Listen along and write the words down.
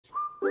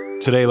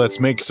Today, let's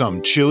make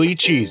some chili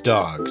cheese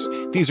dogs.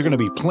 These are going to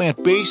be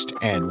plant-based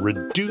and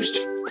reduced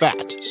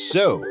fat.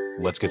 So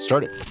let's get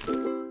started.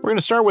 We're going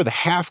to start with a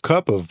half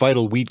cup of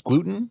vital wheat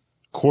gluten,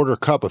 quarter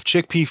cup of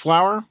chickpea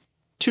flour,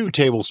 2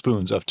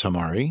 tablespoons of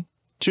tamari,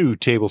 2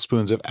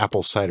 tablespoons of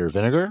apple cider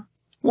vinegar,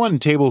 1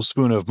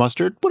 tablespoon of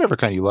mustard, whatever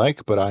kind you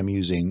like, but I'm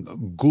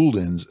using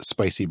Gulden's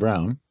Spicy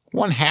Brown,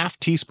 1/2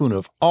 teaspoon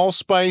of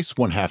allspice,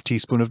 1/2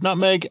 teaspoon of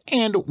nutmeg,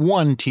 and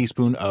 1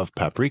 teaspoon of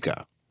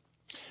paprika.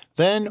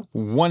 Then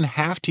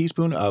 1/2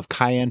 teaspoon of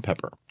cayenne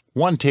pepper,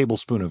 1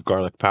 tablespoon of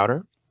garlic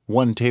powder,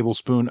 1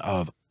 tablespoon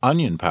of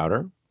onion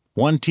powder,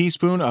 1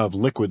 teaspoon of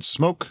liquid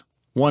smoke,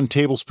 1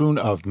 tablespoon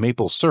of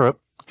maple syrup,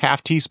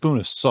 1/2 teaspoon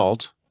of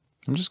salt.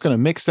 I'm just going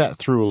to mix that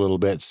through a little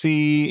bit.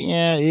 See,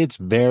 yeah, it's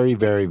very,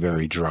 very,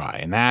 very dry,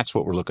 and that's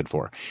what we're looking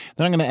for.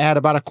 Then I'm going to add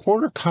about a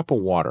quarter cup of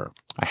water.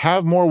 I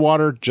have more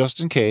water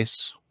just in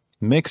case.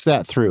 Mix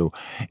that through.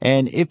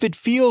 And if it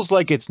feels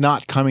like it's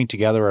not coming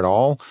together at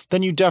all,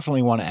 then you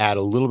definitely want to add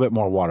a little bit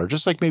more water,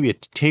 just like maybe a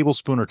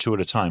tablespoon or 2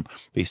 at a time.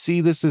 But you see,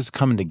 this is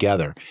coming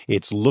together.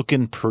 It's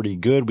looking pretty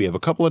good. We have a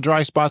couple of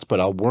dry spots, but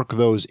I'll work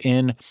those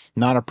in.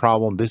 Not a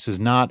problem. This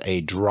is not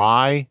a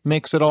dry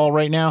mix at all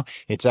right now.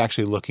 It's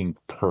actually looking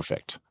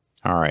perfect.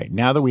 All right,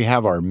 now that we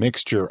have our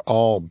mixture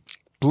all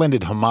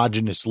blended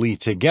homogeneously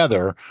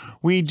together,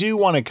 we do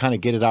want to kind of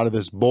get it out of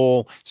this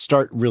bowl,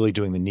 start really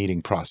doing the kneading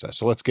process.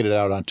 So let's get it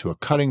out onto a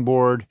cutting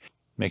board.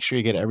 Make sure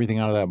you get everything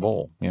out of that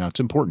bowl. You know,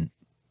 it's important.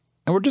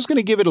 And we're just going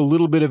to give it a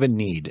little bit of a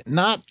knead,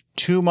 not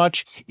too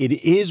much. It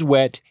is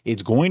wet.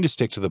 It's going to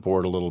stick to the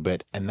board a little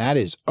bit, and that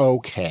is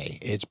okay.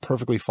 It's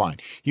perfectly fine.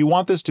 You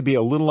want this to be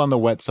a little on the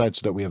wet side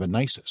so that we have a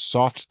nice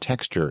soft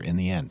texture in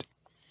the end.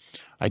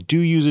 I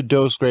do use a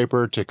dough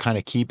scraper to kind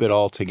of keep it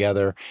all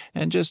together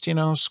and just, you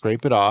know,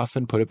 scrape it off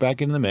and put it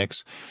back in the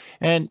mix.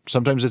 And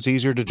sometimes it's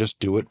easier to just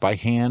do it by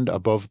hand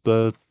above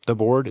the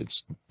board.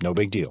 It's no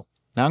big deal.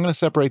 Now I'm going to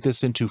separate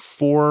this into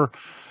 4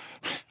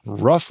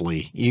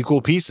 roughly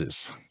equal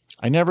pieces.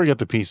 I never get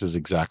the pieces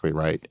exactly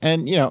right.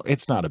 And, you know,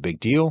 it's not a big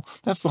deal.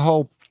 That's the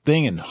whole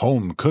thing in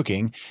home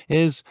cooking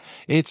is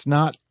it's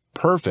not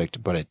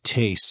perfect, but it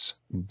tastes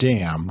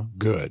damn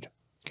good.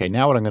 Okay,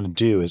 now what I'm going to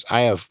do is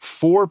I have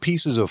 4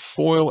 pieces of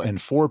foil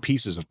and 4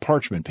 pieces of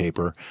parchment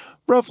paper,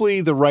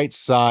 roughly the right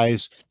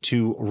size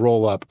to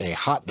roll up a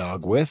hot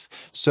dog with.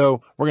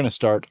 So we're going to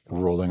start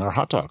rolling our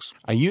hot dogs.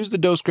 I use the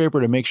dough scraper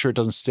to make sure it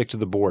doesn't stick to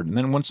the board. And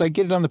then once I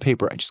get it on the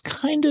paper, I just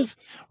kind of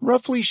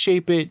roughly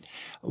shape it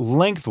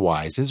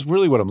lengthwise is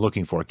really what I'm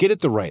looking for. Get it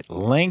the right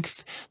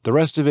length. The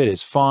rest of it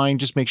is fine.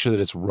 Just make sure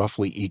that it's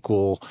roughly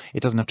equal.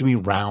 It doesn't have to be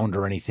round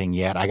or anything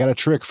yet. I got a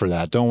trick for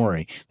that. Don't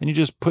worry. Then you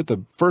just put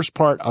the first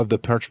part of the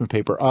parchment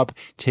paper up,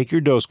 take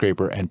your dough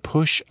scraper and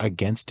push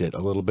against it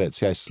a little bit.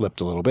 See, I slipped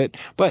a little bit,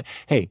 but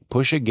hey,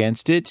 push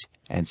against it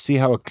and see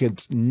how it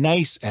gets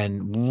nice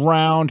and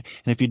round.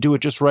 And if you do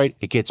it just right,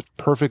 it gets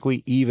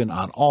perfectly even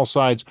on all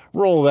sides.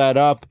 Roll that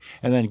up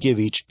and then give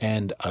each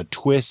end a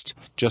twist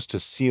just to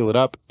seal it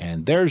up.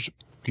 And there's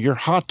your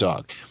hot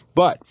dog.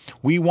 But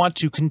we want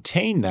to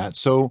contain that,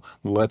 so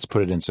let's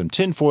put it in some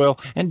tin foil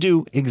and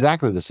do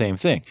exactly the same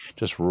thing.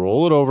 Just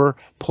roll it over,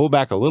 pull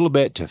back a little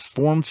bit to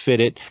form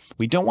fit it.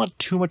 We don't want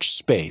too much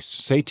space.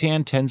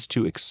 Seitan tends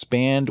to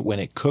expand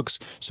when it cooks,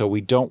 so we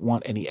don't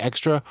want any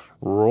extra.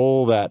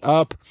 Roll that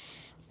up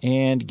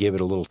and give it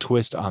a little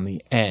twist on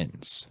the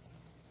ends.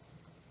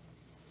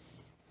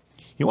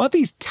 You want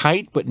these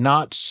tight, but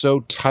not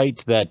so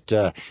tight that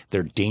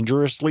they're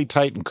dangerously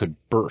tight and could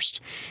burst.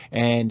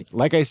 And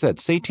like I said,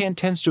 seitan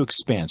tends to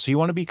expand. So you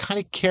want to be kind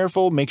of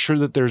careful, make sure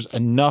that there's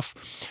enough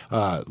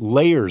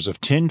layers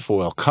of tin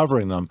foil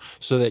covering them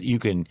so that you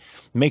can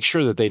make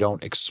sure that they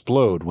don't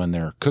explode when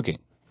they're cooking.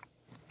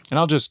 And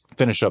I'll just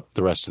finish up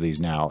the rest of these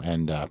now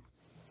and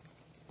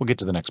we'll get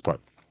to the next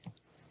part.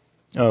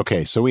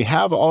 Okay, so we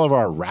have all of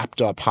our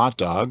wrapped up hot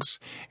dogs,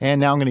 and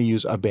now I'm going to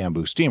use a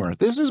bamboo steamer.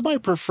 This is my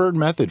preferred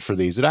method for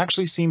these. It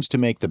actually seems to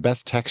make the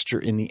best texture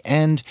in the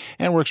end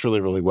and works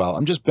really, really well.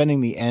 I'm just bending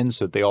the ends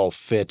so that they all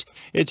fit.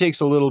 It takes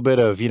a little bit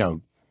of, you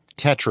know,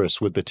 Tetris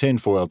with the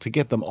tinfoil to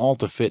get them all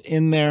to fit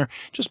in there.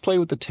 Just play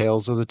with the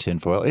tails of the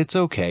tinfoil. It's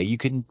okay. You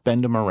can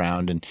bend them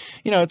around, and,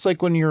 you know, it's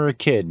like when you were a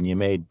kid and you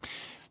made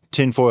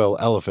tinfoil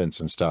elephants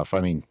and stuff.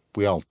 I mean,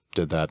 we all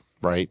did that,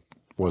 right?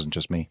 It wasn't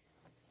just me.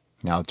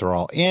 Now that they're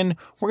all in,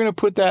 we're going to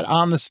put that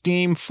on the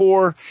steam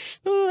for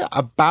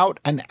about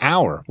an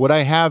hour. What I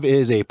have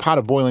is a pot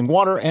of boiling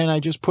water, and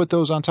I just put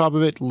those on top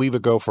of it, leave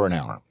it go for an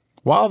hour.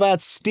 While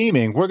that's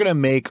steaming, we're going to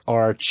make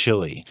our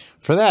chili.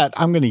 For that,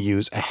 I'm going to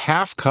use a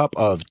 1/2 cup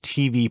of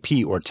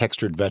TVP, or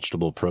textured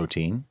vegetable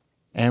protein.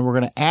 And we're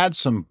going to add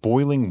some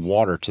boiling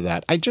water to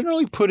that. I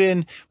generally put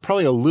in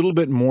probably a little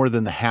bit more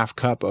than the 1/2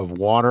 cup of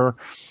water.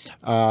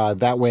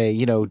 That way,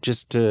 you know,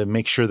 just to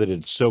make sure that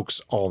it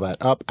soaks all that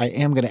up. I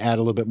am going to add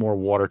a little bit more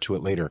water to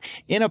it later.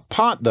 In a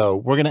pot, though,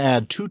 we're going to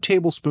add 2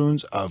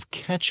 tablespoons of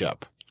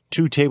ketchup,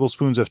 2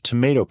 tablespoons of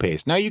tomato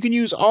paste. Now, you can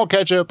use all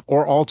ketchup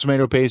or all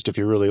tomato paste if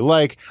you really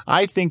like.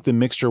 I think the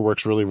mixture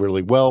works really,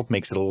 really well.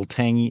 Makes it a little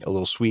tangy, a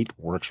little sweet,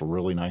 works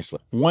really nicely.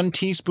 1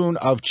 teaspoon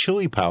of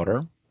chili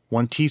powder,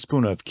 1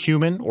 teaspoon of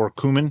cumin, or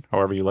cumin,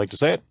 however you like to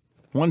say it,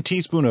 1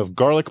 teaspoon of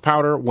garlic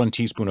powder, 1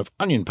 teaspoon of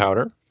onion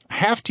powder, a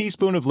half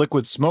teaspoon of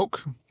liquid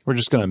smoke. We're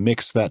just going to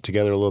mix that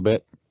together a little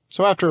bit.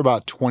 So after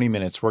about 20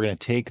 minutes, we're going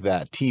to take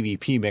that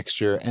TVP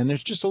mixture, and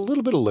there's just a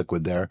little bit of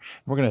liquid there.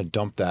 We're going to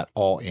dump that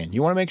all in.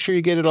 You want to make sure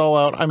you get it all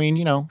out. I mean,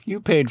 you know,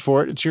 you paid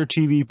for it. It's your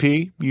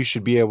TVP. You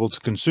should be able to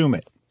consume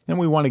it. And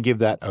we want to give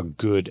that a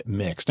good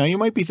mix. Now, you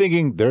might be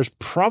thinking there's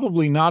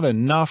probably not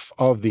enough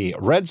of the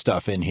red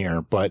stuff in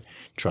here, but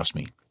trust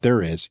me,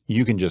 there is.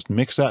 You can just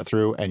mix that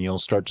through and you'll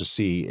start to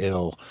see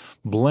it'll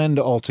blend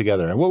all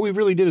together. And what we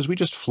really did is we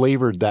just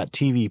flavored that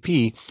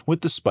TVP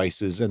with the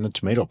spices and the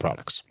tomato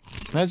products.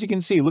 And as you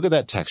can see, look at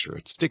that texture.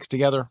 It sticks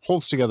together,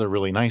 holds together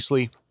really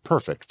nicely.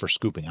 Perfect for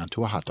scooping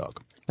onto a hot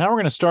dog. Now we're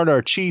going to start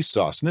our cheese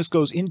sauce, and this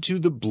goes into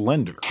the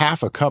blender.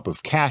 Half a cup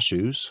of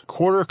cashews,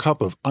 1/4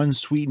 cup of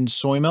unsweetened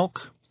soy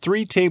milk,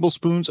 3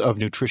 tablespoons of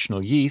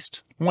nutritional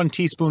yeast, 1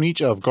 teaspoon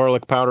each of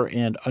garlic powder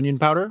and onion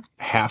powder,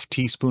 a half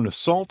teaspoon of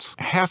salt,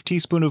 a half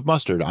teaspoon of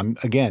mustard. I'm,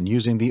 again,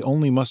 using the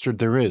only mustard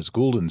there is,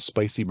 Gulden's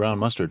spicy brown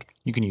mustard.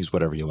 You can use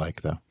whatever you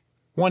like, though.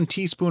 1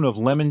 teaspoon of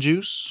lemon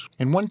juice,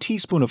 and 1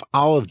 teaspoon of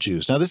olive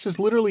juice. Now, this is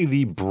literally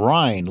the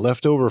brine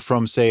left over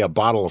from, say, a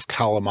bottle of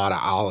Kalamata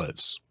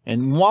olives.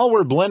 And while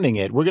we're blending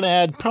it, we're going to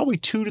add probably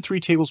 2 to 3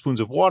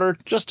 tablespoons of water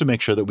just to make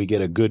sure that we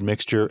get a good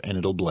mixture and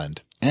it'll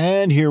blend.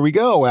 And here we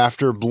go.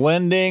 After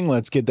blending,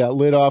 let's get that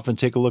lid off and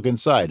take a look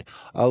inside.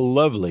 A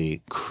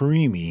lovely,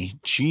 creamy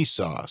cheese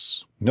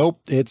sauce.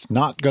 Nope, it's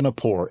not going to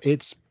pour.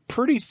 It's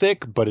pretty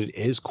thick, but it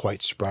is quite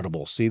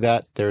spreadable. See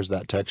that? There's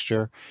that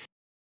texture.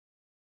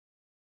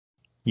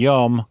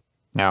 Yum.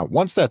 Now,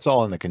 once that's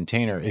all in the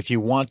container, if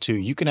you want to,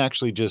 you can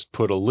actually just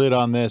put a lid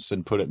on this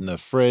and put it in the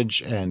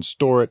fridge and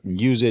store it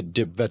and use it,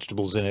 dip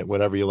vegetables in it,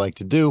 whatever you like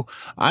to do.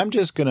 I'm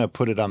just going to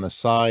put it on the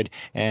side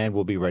and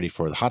we'll be ready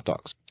for the hot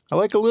dogs. I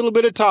like a little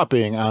bit of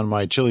topping on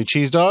my chili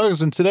cheese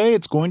dogs, and today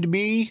it's going to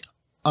be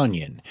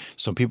onion.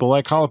 Some people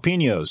like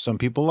jalapenos, some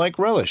people like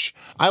relish.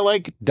 I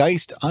like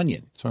diced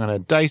onion. So I'm going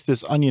to dice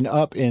this onion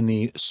up in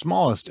the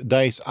smallest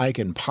dice I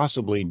can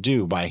possibly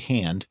do by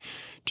hand.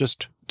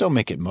 Just don't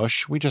make it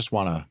mush. We just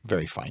want a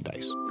very fine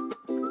dice.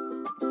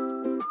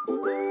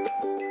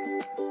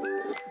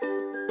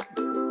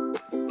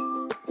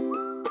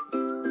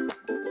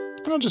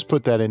 I'll just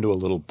put that into a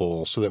little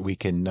bowl so that we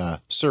can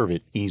serve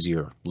it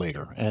easier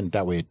later. And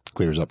that way it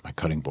clears up my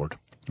cutting board.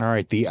 All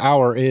right, the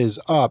hour is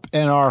up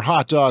and our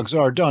hot dogs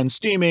are done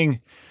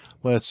steaming.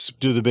 Let's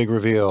do the big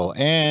reveal.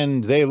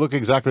 And they look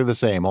exactly the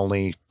same,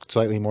 only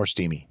slightly more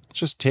steamy.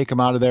 Just take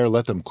them out of there,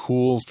 let them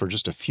cool for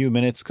just a few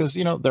minutes because,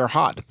 you know, they're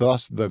hot,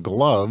 thus the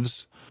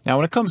gloves. Now,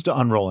 when it comes to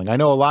unrolling, I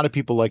know a lot of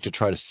people like to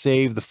try to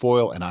save the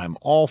foil, and I'm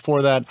all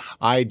for that.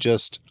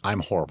 I'm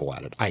horrible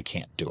at it. I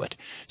can't do it.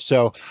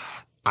 So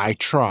I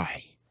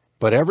try,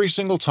 but every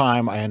single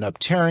time I end up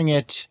tearing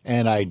it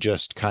and I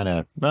just kind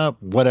of,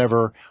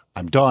 whatever,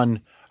 I'm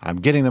done. I'm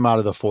getting them out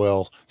of the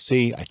foil.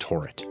 See, I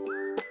tore it.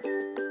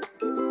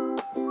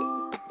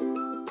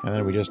 And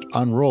then we just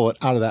unroll it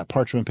out of that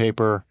parchment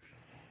paper.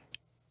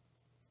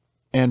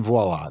 And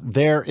voila,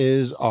 there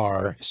is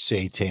our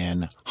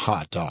Seitan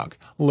hot dog.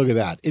 Look at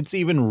that. It's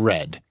even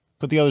red.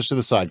 Put the others to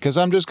the side because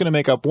I'm just going to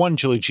make up 1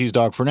 chili cheese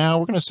dog for now.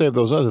 We're going to save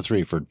those other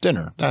 3 for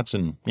dinner. That's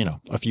in,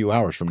 a few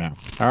hours from now.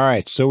 All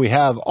right, so we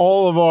have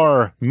all of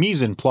our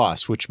mise en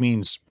place, which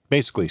means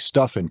basically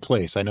stuff in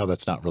place. I know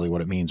that's not really what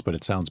it means, but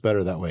it sounds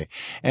better that way.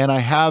 And I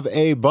have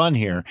a bun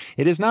here.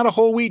 It is not a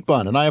whole wheat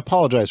bun, and I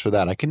apologize for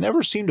that. I can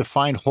never seem to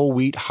find whole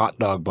wheat hot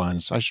dog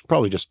buns. I should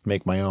probably just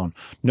make my own.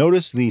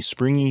 Notice the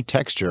springy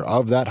texture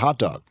of that hot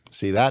dog.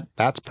 See that?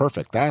 That's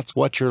perfect. That's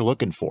what you're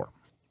looking for.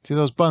 See,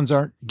 those buns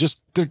they're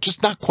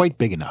just not quite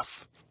big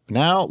enough.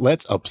 Now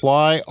let's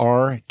apply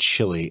our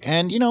chili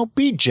and,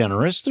 be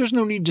generous. There's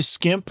no need to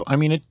skimp. I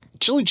mean, a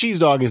chili cheese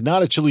dog is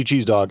not a chili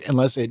cheese dog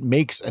unless it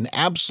makes an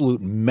absolute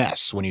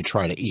mess when you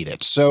try to eat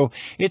it. So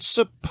it's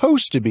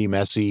supposed to be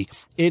messy.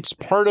 It's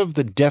part of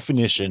the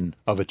definition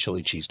of a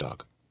chili cheese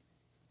dog.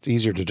 It's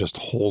easier to just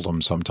hold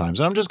them sometimes.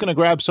 And I'm just going to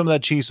grab some of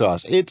that cheese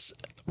sauce. It's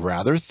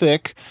rather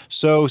thick.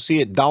 So see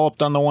it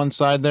dolloped on the one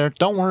side there?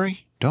 Don't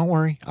worry. Don't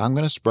worry. I'm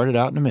going to spread it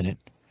out in a minute.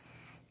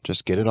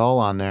 Just get it all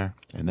on there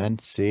and then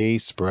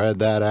spread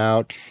that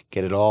out,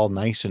 get it all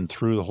nice and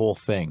through the whole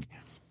thing.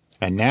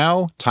 And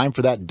now time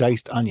for that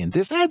diced onion.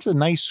 This adds a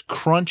nice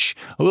crunch,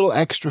 a little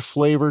extra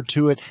flavor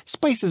to it,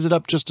 spices it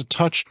up just a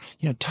touch.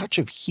 Touch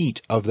of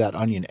heat of that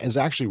onion is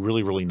actually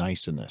really, really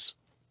nice in this.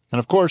 And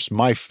of course,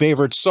 my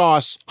favorite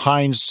sauce,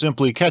 Heinz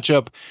Simply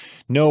Ketchup.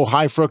 No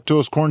high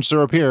fructose corn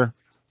syrup here.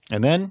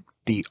 And then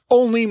the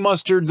only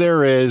mustard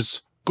there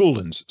is,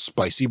 Gulden's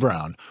Spicy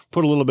Brown.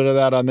 Put a little bit of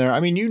that on there. I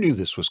mean, you knew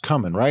this was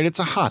coming, right? It's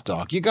a hot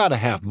dog. You got to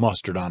have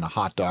mustard on a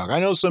hot dog. I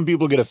know some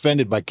people get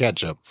offended by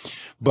ketchup,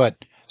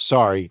 but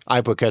sorry,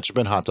 I put ketchup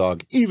in hot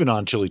dog, even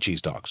on chili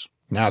cheese dogs.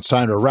 Now it's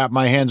time to wrap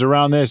my hands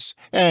around this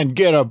and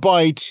get a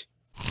bite.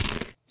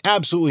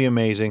 Absolutely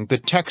amazing. The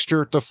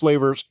texture, the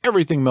flavors,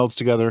 everything melts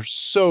together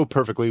so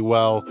perfectly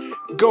well.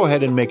 Go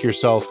ahead and make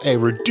yourself a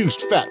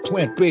reduced fat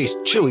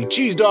plant-based chili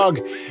cheese dog.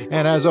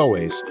 And as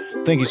always,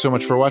 thank you so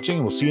much for watching,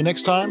 and we'll see you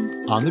next time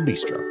on the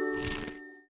Bistro.